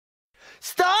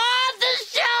Start the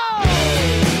show!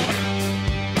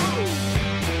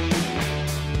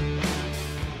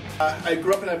 I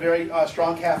grew up in a very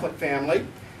strong Catholic family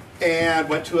and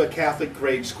went to a Catholic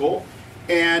grade school.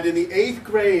 And in the 8th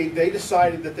grade, they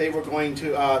decided that they were going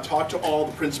to talk to all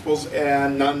the principals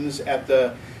and nuns at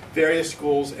the various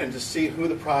schools and to see who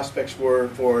the prospects were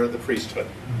for the priesthood.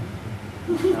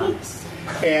 Nice.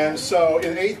 And so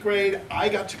in 8th grade, I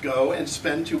got to go and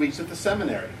spend 2 weeks at the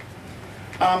seminary.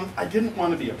 I didn't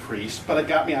want to be a priest, but it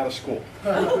got me out of school.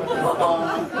 But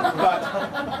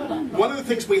one of the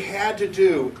things we had to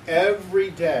do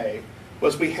every day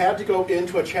was we had to go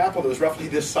into a chapel that was roughly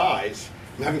this size.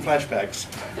 I'm having flashbacks.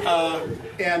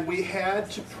 And we had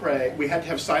to pray. We had to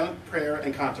have silent prayer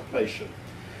and contemplation,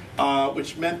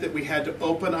 which meant that we had to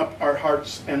open up our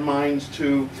hearts and minds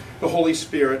to the Holy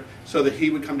Spirit so that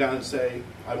He would come down and say,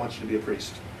 I want you to be a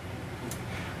priest.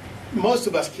 Most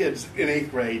of us kids in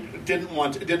 8th grade didn't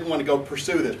want to go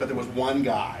pursue this, but there was one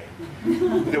guy.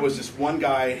 There was this one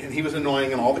guy, and he was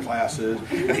annoying in all the classes,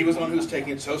 and he was the one who was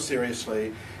taking it so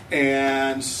seriously.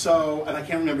 And I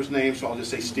can't remember his name, so I'll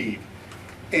just say Steve.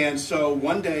 And so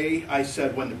one day I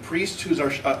said, when the priest who's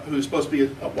supposed to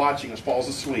be watching us falls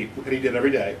asleep, and he did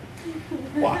every day,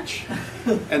 watch.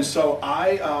 And so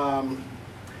I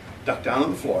ducked down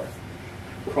on the floor,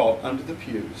 crawled under the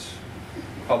pew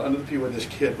where this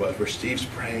kid was, where Steve's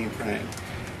praying.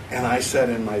 And I said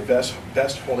in my best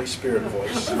Holy Spirit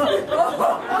voice,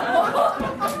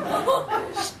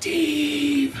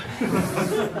 Steve,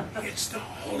 it's the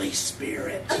Holy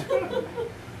Spirit.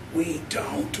 We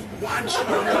don't want you.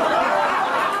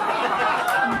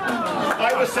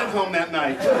 I was sent home that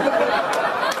night.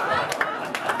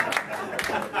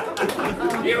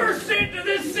 You were sent to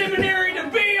this seminary to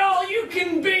be all you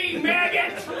can be,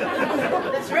 maggot!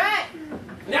 That's right.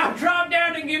 Now drop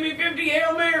down and give me 50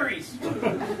 Hail Marys. 2.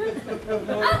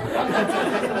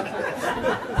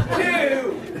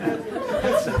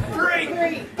 Three.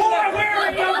 Boy, where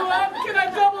are you? Double up? Can I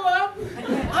double up?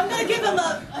 I'm going to give him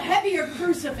a heavier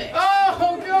crucifix.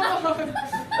 Oh, God.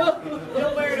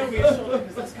 Don't wear it over your shoulder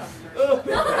because that's comfortable.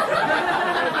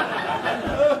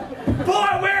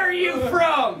 Boy, where are you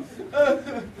from?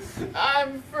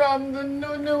 I'm from the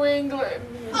New England.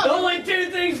 Only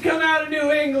 2 things come out of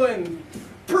New England.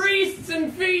 Priests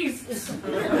and feasts. And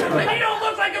you don't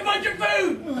look like a bunch of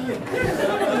food.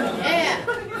 Yeah.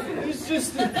 It's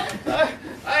just that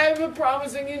I have a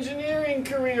promising engineering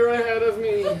career ahead of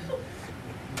me.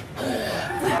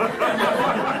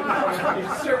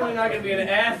 You're certainly not going to be an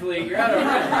athlete. You're out of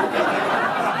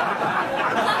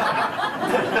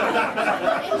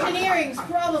Engineering's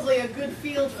probably a good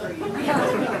field for you.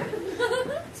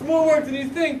 It's more work than you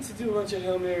think to do a bunch of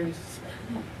Hail Marys.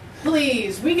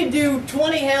 Please, we can do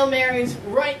 20 Hail Marys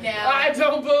right now. I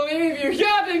don't believe you. You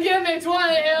have to give me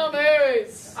 20 Hail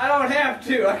Marys. I don't have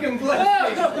to. I can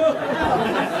bless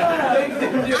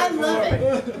you. I love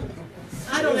it.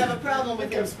 I don't have a problem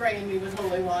with him spraying me with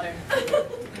holy water.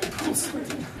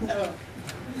 Oh.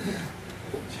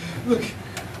 Look,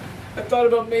 I thought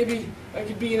about maybe I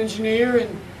could be an engineer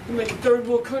in like a third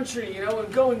world country, you know,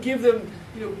 and go and give them,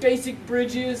 you know, basic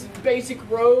bridges and basic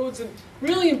roads and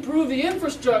really improve the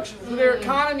infrastructure so their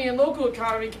economy and local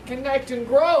economy can connect and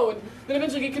grow and then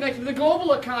eventually get connected to the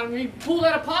global economy, pulled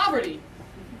out of poverty.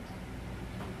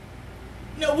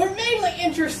 No, we're mainly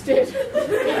interested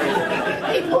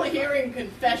in people hearing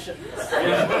confessions. You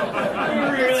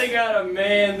really gotta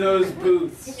man those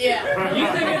booths. Yeah. You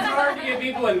think it's hard to get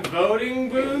people in voting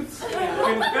booths?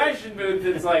 Confession booths,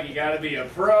 it's like you gotta be a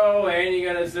pro and you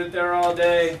gotta sit there all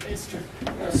day. It's true.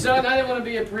 Son, I didn't want to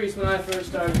be a priest when I first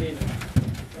started either.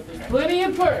 But there's plenty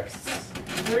of perks.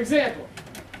 For example,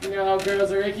 you know how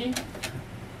girls are icky?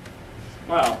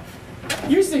 Well,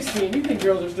 You're 16, you think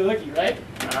girls are still icky, right?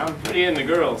 I'm pretty into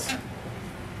girls.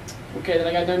 Okay, then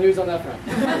I got no news on that front.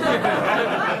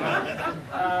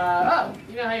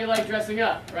 You know how you like dressing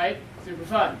up, right? Super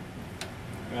fun.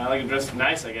 I like to dress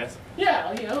nice, I guess.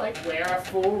 Yeah, you know, like wear a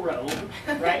full robe,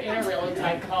 right, and a really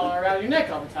tight collar around your neck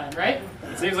all the time, right?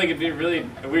 It seems like it'd be really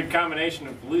a weird combination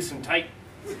of loose and tight.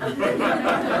 I'm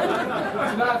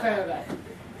not a fan of that.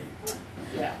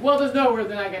 Yeah, well, there's no word,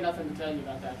 then I got nothing to tell you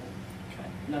about that. Okay.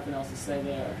 Nothing else to say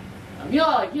there. You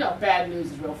know, bad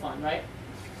news is real fun, right?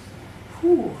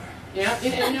 Whew. Yeah,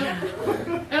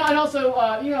 and also,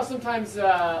 sometimes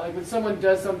like when someone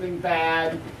does something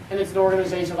bad, and it's an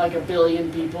organization of like 1 billion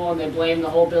people, and they blame the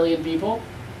whole 1 billion people,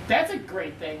 that's a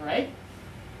great thing, right?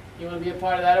 You want to be a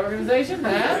part of that organization?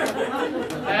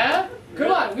 Huh?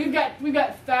 Come on, we've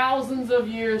got thousands of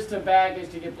years to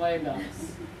baggage to get blamed on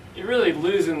us. You're really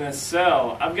losing this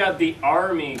cell. I've got the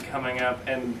army coming up,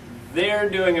 and they're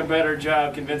doing a better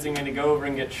job convincing me to go over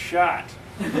and get shot.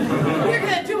 We're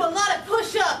gonna do a lot of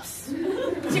push-ups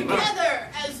together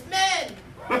as men.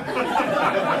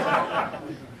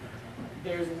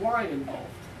 There's wine involved.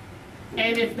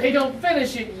 And if they don't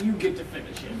finish it, you get to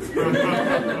finish it.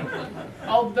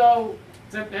 Although,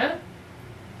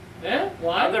 wine?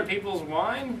 Other people's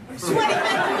wine? Sweaty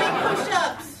men doing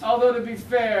push-ups. Although, to be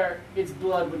fair, it's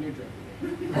blood when you're drinking it.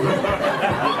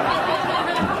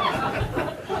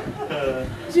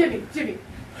 Jimmy,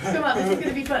 come on, this is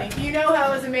gonna be funny. You know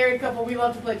how as a married couple we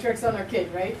love to play tricks on our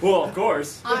kid, right? Well, of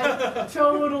course. I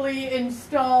totally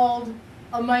installed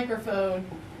a microphone.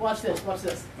 Watch this.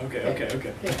 Okay.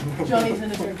 Johnny's in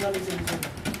his room.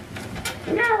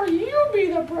 Now you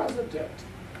be the president.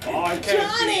 Oh, I can't.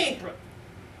 Johnny!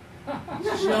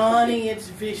 Johnny, it's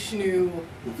Vishnu.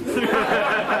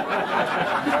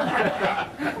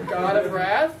 God of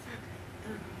wrath?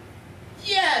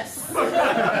 Yes!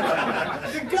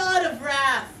 The god of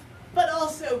wrath, but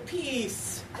also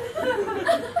peace.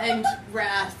 And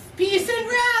wrath. Peace and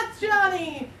wrath,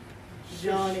 Johnny!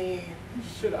 Johnny.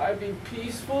 Should I be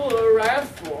peaceful or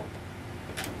wrathful?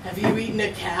 Have you eaten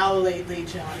a cow lately,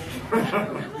 Johnny?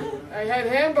 I had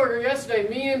hamburger yesterday.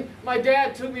 Me and my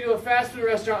dad took me to a fast food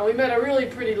restaurant. We met a really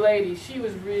pretty lady. She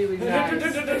was really nice.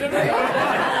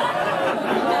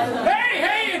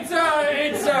 Hey, it's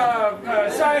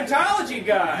Scientology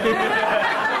guy.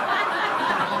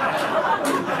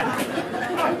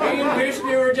 Me and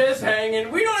Vishnu were just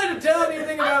hanging. We don't have to tell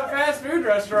anything about fast food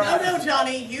restaurants. No,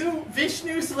 Johnny,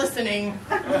 Vishnu's listening.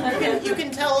 You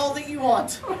can tell all that you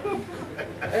want.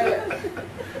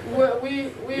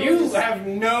 You have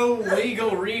no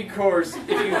legal recourse if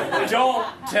you don't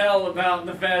tell about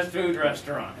the fast food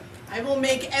restaurant. I will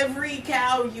make every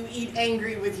cow you eat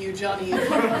angry with you, Johnny, if you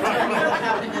don't tell me what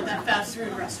happened at that fast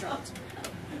food restaurant.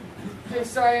 Hey,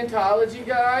 Scientology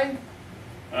guy?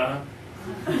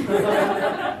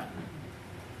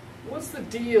 What's the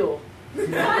deal?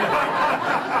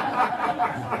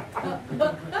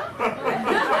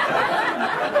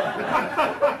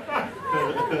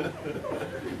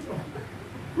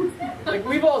 Like,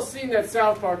 we've all seen that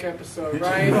South Park episode,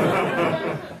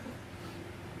 right?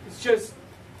 It's just...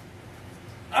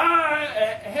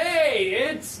 Hey,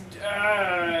 it's,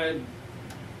 Hare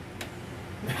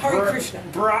Krishna.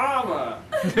 Brahma.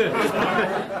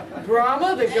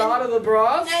 Brahma, the god of the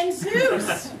bras? And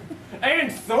Zeus.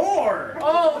 And Thor.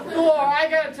 Oh, Thor, I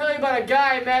gotta tell you about a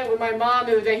guy I met with my mom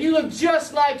the other day. He looked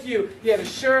just like you. He had a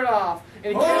shirt off.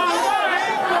 And he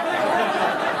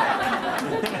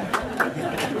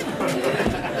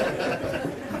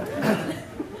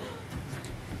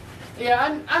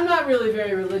Yeah, I'm not really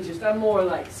very religious. I'm more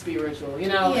like spiritual, you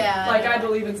know? Yeah. Like I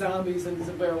believe in zombies and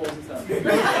werewolves and stuff.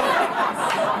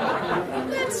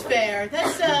 That's fair.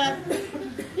 That's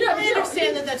Yeah, I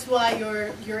understand that. That's why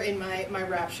you're in my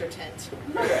rapture tent.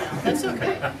 That's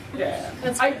okay. Yeah.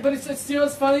 That's But it's you know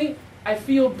what's funny? I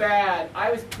feel bad. I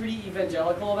was pretty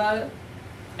evangelical about it,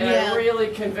 and Yeah. I really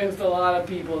convinced a lot of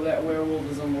people that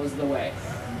werewolfism was the way.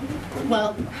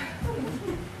 Well,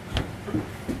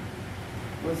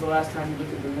 When's the last time you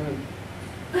looked at the moon?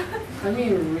 I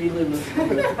mean, really look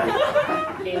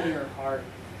in your heart.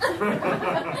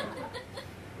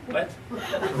 What?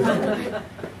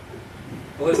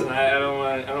 Listen, I don't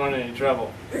want any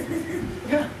trouble.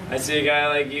 I see a guy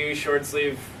like you, short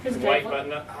sleeve, Here's a white paper.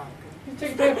 button up. Just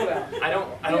take a pamphlet out. I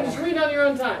don't. Just read on your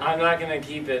own time. I'm not gonna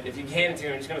keep it. If you hand it to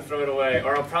me, I'm just gonna throw it away,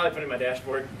 or I'll probably put it in my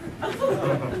dashboard.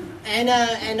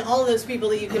 and all those people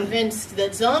that you convinced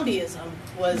that zombieism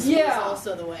was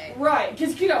also the way. Right,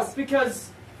 because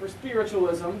for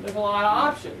spiritualism, there's a lot of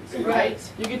options, right?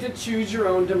 You get to choose your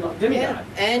own demigod. Yeah.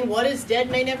 And what is dead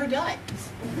may never die.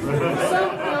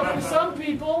 For some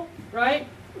people, right,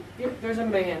 there's a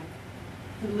man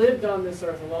who lived on this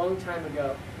earth a long time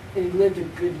ago, and he lived a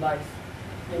good life,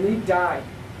 and then he died.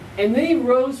 And then he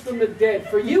rose from the dead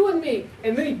for you and me,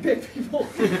 and then he bit people.